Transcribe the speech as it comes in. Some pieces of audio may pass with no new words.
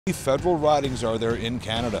How many federal ridings are there in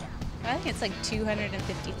Canada? I think it's like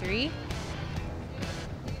 253.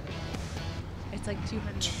 It's like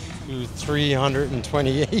 200. To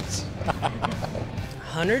 328.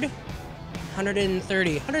 100?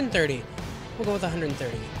 130. 130. We'll go with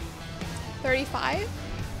 130. 35?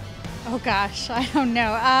 Oh gosh, I don't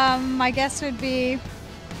know. My guess would be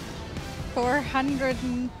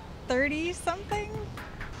 430 something.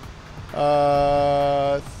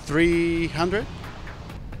 300?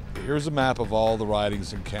 Here's a map of all the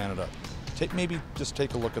ridings in Canada. Maybe just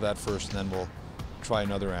take a look at that first, and then we'll try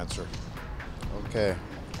another answer. Okay.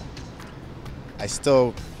 I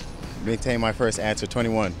still maintain my first answer,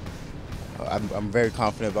 21. I'm very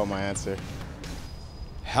confident about my answer.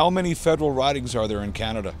 How many federal ridings are there in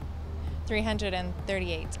Canada?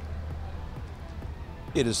 338.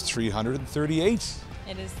 It is 338.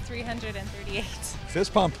 It is 338.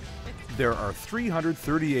 Fist pump. There are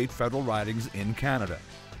 338 federal ridings in Canada.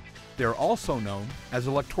 They're also known as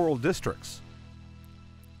electoral districts.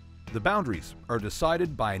 The boundaries are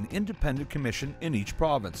decided by an independent commission in each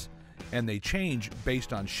province, and they change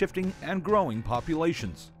based on shifting and growing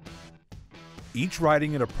populations. Each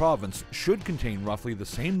riding in a province should contain roughly the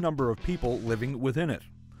same number of people living within it,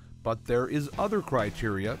 but there is other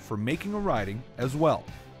criteria for making a riding as well.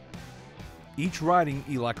 Each riding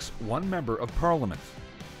elects one member of parliament.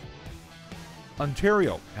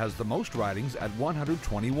 Ontario has the most ridings at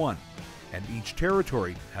 121, and each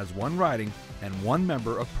territory has one riding and one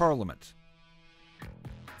member of parliament.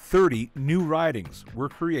 30 new ridings were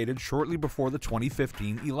created shortly before the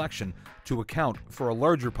 2015 election to account for a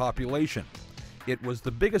larger population. It was the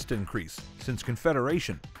biggest increase since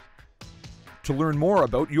Confederation. To learn more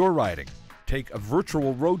about your riding, take a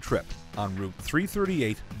virtual road trip on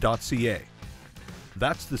route338.ca.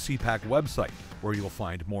 That's the CPAC website, where you'll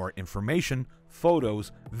find more information,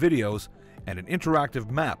 photos, videos, and an interactive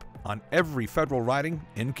map on every federal riding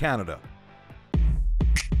in Canada.